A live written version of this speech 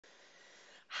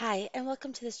Hi, and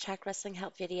welcome to this Track Wrestling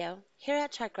Help video. Here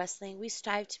at Track Wrestling, we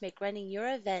strive to make running your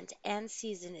event and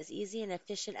season as easy and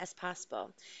efficient as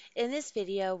possible. In this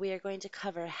video, we are going to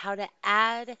cover how to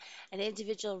add an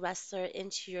individual wrestler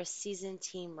into your season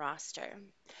team roster.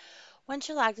 Once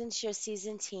you're logged into your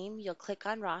season team, you'll click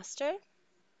on roster,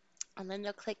 and then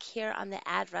you'll click here on the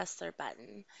Add Wrestler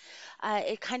button.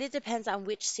 It kind of depends on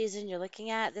which season you're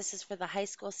looking at. This is for the high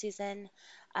school season,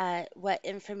 what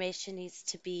information needs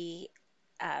to be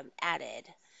added.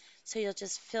 So you'll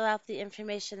just fill out the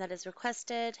information that is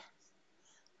requested,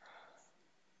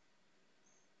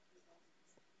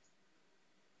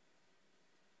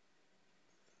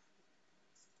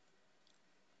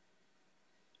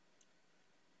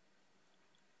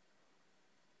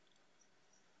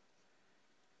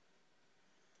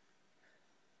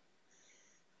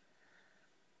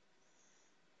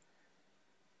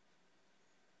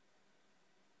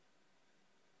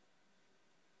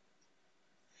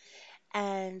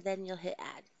 and then you'll hit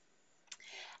add.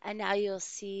 And now you'll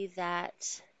see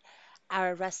that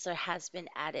our wrestler has been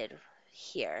added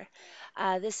here.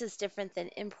 This is different than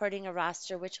importing a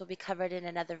roster, which will be covered in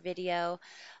another video.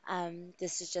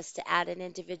 This is just to add an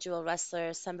individual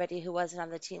wrestler, somebody who wasn't on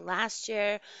the team last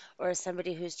year, or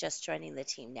somebody who's just joining the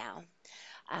team now.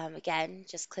 Again,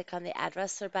 just click on the Add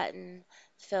Wrestler button,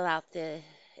 fill out the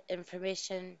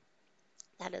information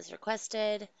that is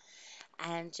requested,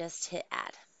 and just hit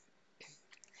Add.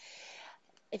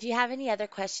 If you have any other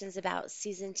questions about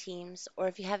season teams, or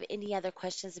if you have any other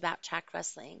questions about track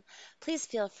wrestling, please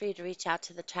feel free to reach out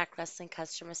to the Track Wrestling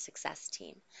Customer Success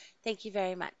team. Thank you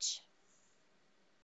very much.